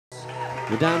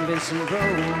down Vincent Road.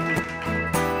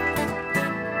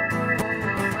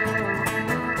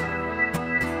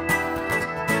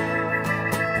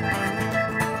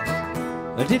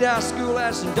 I did our school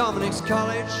at St. Dominic's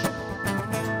College.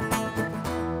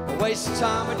 A waste of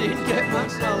time, I didn't get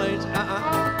much knowledge.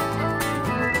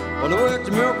 Well, I worked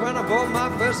the milk when I bought my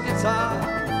first guitar.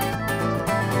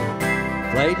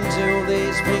 Played until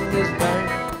these fingers burn.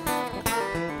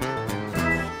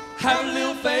 Have a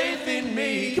little faith in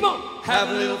me. Come on. Have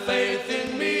a little faith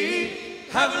in me.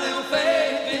 Have a little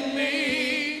faith in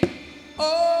me.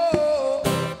 Oh,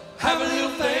 have a little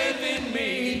faith in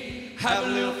me. Have a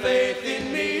little faith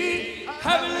in me.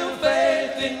 Have a little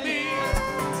faith in me.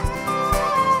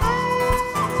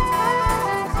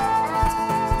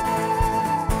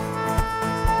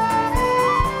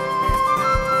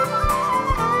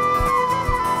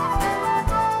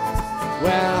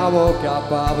 When I woke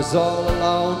up, I was all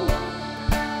alone,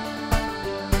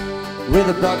 with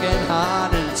a broken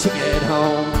heart and a ticket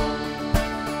home.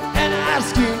 And I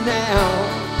ask you now,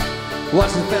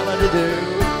 what's a fella to do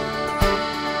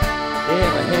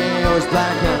if her hair was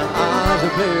black and her eyes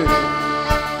are blue?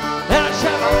 And I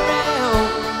travel around,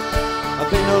 I've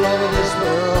been all over this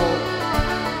world.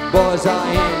 Boys, I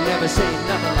ain't never seen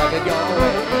nothing like it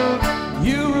going.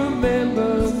 You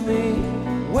remember me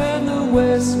when the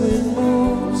west wind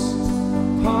moves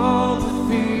upon the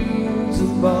fields of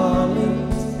barley.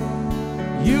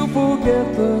 You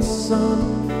forget the sun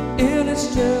in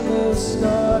its jealous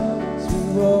skies. We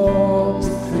walked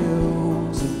in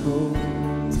fields of gold.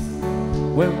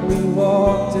 When we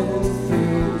walked in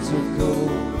fields of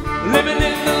gold, living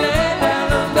in the land